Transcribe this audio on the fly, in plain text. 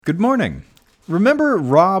Good morning. Remember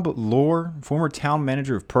Rob Lohr, former town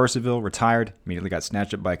manager of Purcellville, retired, immediately got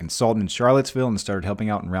snatched up by a consultant in Charlottesville and started helping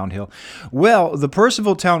out in Round Hill? Well, the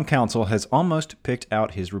Purcellville Town Council has almost picked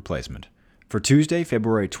out his replacement. For Tuesday,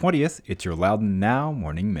 February 20th, it's your Loudoun Now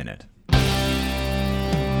Morning Minute.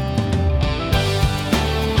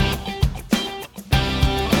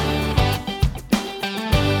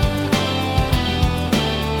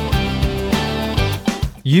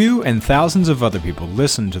 You and thousands of other people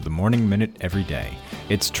listen to the Morning Minute every day.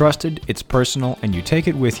 It's trusted, it's personal, and you take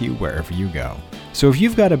it with you wherever you go. So if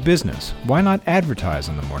you've got a business, why not advertise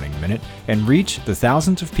on the Morning Minute and reach the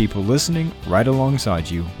thousands of people listening right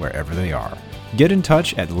alongside you wherever they are? Get in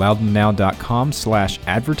touch at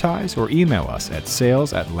loudounnow.com/advertise or email us at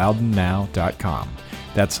sales@loudounnow.com.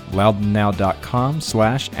 That's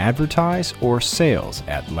loudounnow.com/advertise or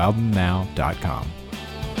sales@loudounnow.com.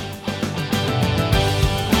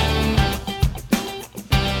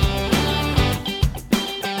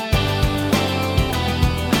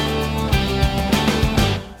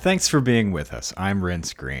 Thanks for being with us. I'm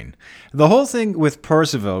Rence Green. The whole thing with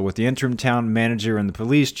Purcellville, with the interim town manager and the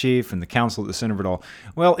police chief and the council at the center of it all,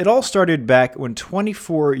 well, it all started back when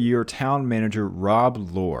 24-year town manager Rob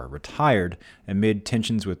Lohr retired amid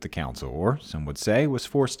tensions with the council, or some would say was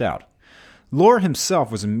forced out. Lohr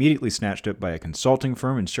himself was immediately snatched up by a consulting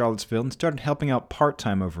firm in Charlottesville and started helping out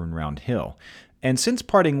part-time over in Round Hill. And since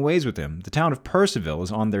parting ways with him, the town of Purcellville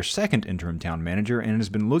is on their second interim town manager and has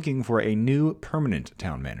been looking for a new permanent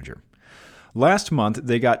town manager. Last month,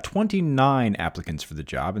 they got 29 applicants for the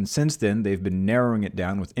job, and since then, they've been narrowing it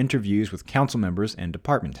down with interviews with council members and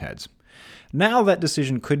department heads. Now that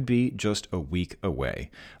decision could be just a week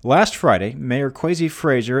away. Last Friday, Mayor Kwesi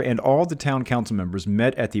Fraser and all the town council members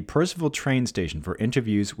met at the Purcellville train station for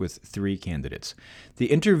interviews with 3 candidates. The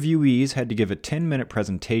interviewees had to give a 10-minute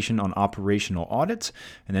presentation on operational audits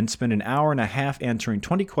and then spend an hour and a half answering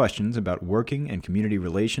 20 questions about working and community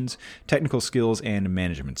relations, technical skills, and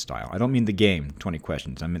management style. I don't mean the game, 20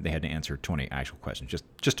 questions. I meant they had to answer 20 actual questions,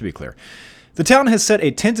 just to be clear. The town has set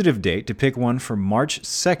a tentative date to pick one for March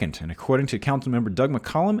 2nd, and according to Councilmember Doug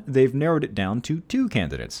McCollum, they've narrowed it down to 2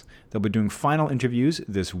 candidates. They'll be doing final interviews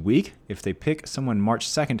this week. If they pick someone March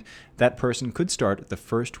 2nd, that person could start the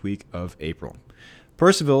first week of April.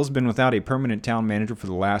 Purcellville's been without a permanent town manager for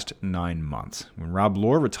the last 9 months. When Rob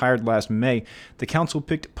Lohr retired last May, the council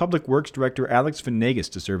picked Public Works Director Alex Venegas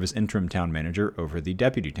to serve as interim town manager over the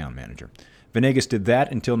deputy town manager. Venegas did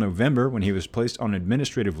that until November, when he was placed on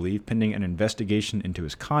administrative leave pending an investigation into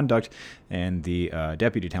his conduct, and the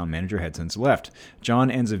deputy town manager had since left. John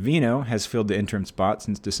Anzavino has filled the interim spot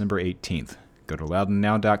since December 18th. Go to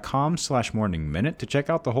loudounnow.com/morningminute to check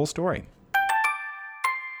out the whole story.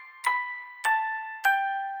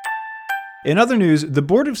 In other news, the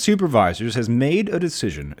Board of Supervisors has made a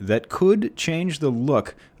decision that could change the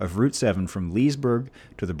look of Route 7 from Leesburg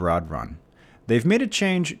to the Broad Run. They've made a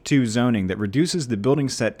change to zoning that reduces the building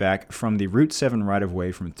setback from the Route 7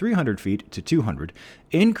 right-of-way from 300 feet to 200,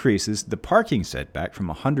 increases the parking setback from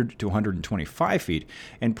 100 to 125 feet,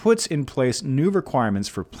 and puts in place new requirements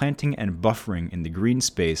for planting and buffering in the green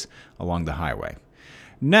space along the highway.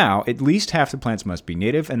 Now, at least half the plants must be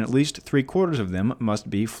native, and at least 3/4 of them must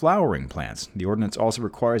be flowering plants. The ordinance also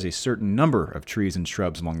requires a certain number of trees and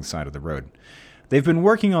shrubs along the side of the road. They've been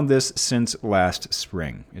working on this since last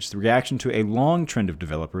spring. It's the reaction to a long trend of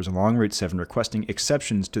developers along Route 7 requesting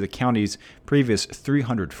exceptions to the county's previous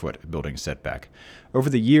 300-foot building setback. Over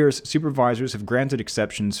the years, supervisors have granted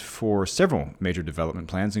exceptions for several major development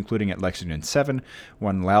plans, including at Lexington 7,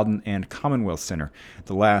 One Loudoun, and Commonwealth Center,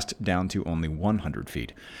 the last down to only 100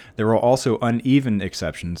 feet. There are also uneven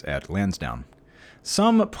exceptions at Lansdowne.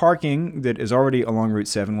 Some parking that is already along Route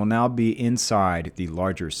 7 will now be inside the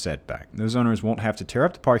larger setback. Those owners won't have to tear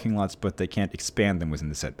up the parking lots, but they can't expand them within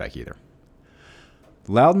the setback either.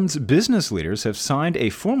 Loudoun's business leaders have signed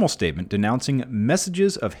a formal statement denouncing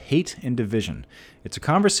messages of hate and division. It's a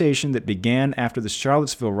conversation that began after the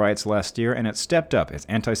Charlottesville riots last year, and it stepped up as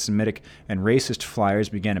anti-Semitic and racist flyers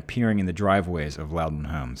began appearing in the driveways of Loudoun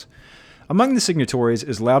homes. Among the signatories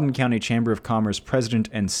is Loudoun County Chamber of Commerce President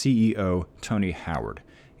and CEO Tony Howard.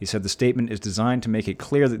 He said the statement is designed to make it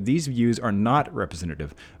clear that these views are not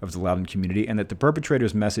representative of the Loudoun community and that the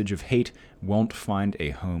perpetrator's message of hate won't find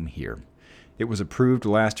a home here. It was approved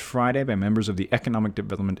last Friday by members of the Economic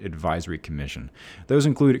Development Advisory Commission. Those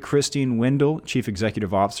include Christine Wendell, Chief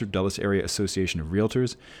Executive Officer, Dulles Area Association of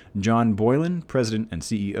Realtors; John Boylan, President and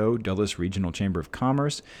CEO, Dulles Regional Chamber of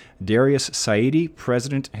Commerce; Darius Saidi,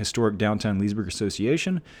 President, Historic Downtown Leesburg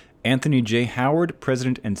Association; Anthony J. Howard,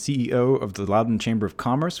 President and CEO of the Loudoun Chamber of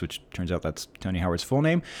Commerce, which turns out that's Tony Howard's full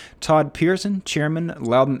name. Todd Pearson, Chairman,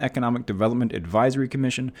 Loudoun Economic Development Advisory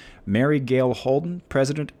Commission. Mary Gail Holden,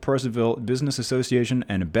 President, Percival Business Association.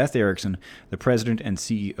 And Beth Erickson, the President and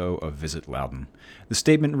CEO of Visit Loudoun. The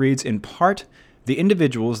statement reads, in part, the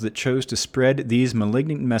individuals that chose to spread these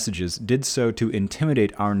malignant messages did so to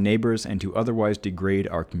intimidate our neighbors and to otherwise degrade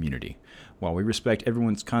our community. While we respect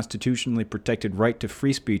everyone's constitutionally protected right to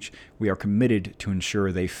free speech, we are committed to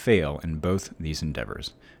ensure they fail in both these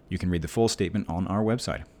endeavors. You can read the full statement on our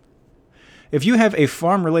website. If you have a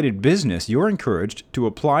farm-related business, you're encouraged to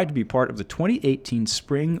apply to be part of the 2018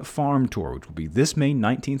 Spring Farm Tour, which will be this May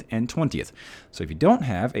 19th and 20th. So if you don't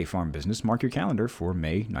have a farm business, mark your calendar for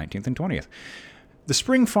May 19th and 20th. The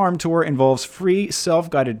Spring Farm Tour involves free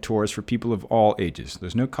self-guided tours for people of all ages.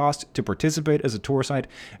 There's no cost to participate as a tour site,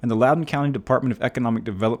 and the Loudoun County Department of Economic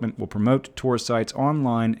Development will promote tour sites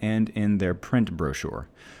online and in their print brochure.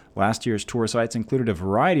 Last year's tour sites included a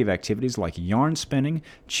variety of activities like yarn spinning,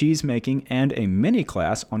 cheese making, and a mini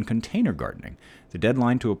class on container gardening. The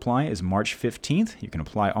deadline to apply is March 15th. You can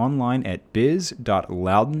apply online at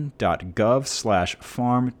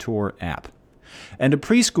biz.loudoun.gov/farmtourapp. And a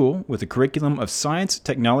preschool with a curriculum of science,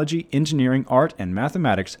 technology, engineering, art, and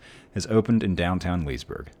mathematics has opened in downtown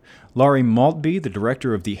Leesburg. Laurie Maltby, the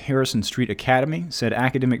director of the Harrison Street Academy, said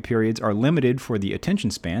academic periods are limited for the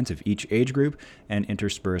attention spans of each age group and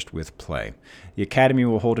interspersed with play. The Academy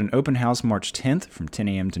will hold an open house March 10th from 10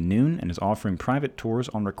 a.m. to noon and is offering private tours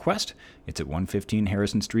on request. It's at 115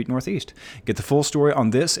 Harrison Street Northeast. Get the full story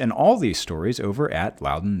on this and all these stories over at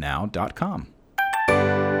loudounnow.com.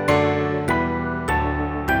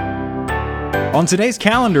 On today's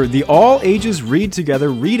calendar, the All Ages Read Together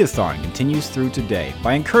Readathon continues through today.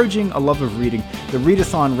 By encouraging a love of reading, the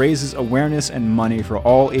Readathon raises awareness and money for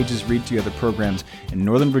All Ages Read Together programs in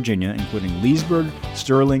Northern Virginia, including Leesburg,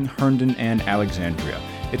 Sterling, Herndon, and Alexandria.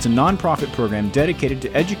 It's a nonprofit program dedicated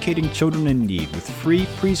to educating children in need with free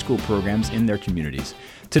preschool programs in their communities.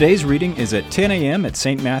 Today's reading is at 10 a.m. at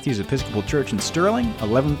St. Matthew's Episcopal Church in Sterling,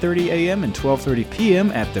 11:30 a.m. and 12:30 p.m.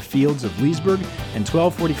 at the Fields of Leesburg, and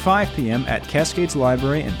 12:45 p.m. at Cascades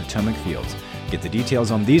Library in Potomac Fields. Get the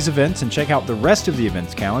details on these events and check out the rest of the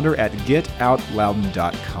events calendar at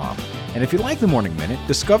getoutloudon.com. And if you like the Morning Minute,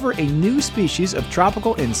 discover a new species of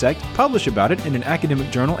tropical insect, publish about it in an academic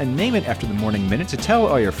journal, and name it after the Morning Minute to tell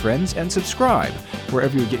all your friends, and subscribe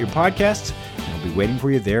wherever you get your podcasts, and I'll be waiting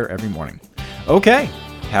for you there every morning. Okay,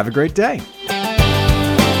 have a great day.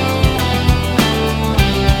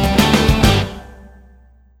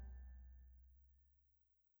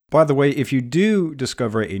 By the way, if you do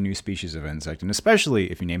discover a new species of insect, and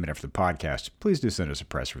especially if you name it after the podcast, please do send us a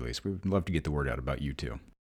press release. We would love to get the word out about you too.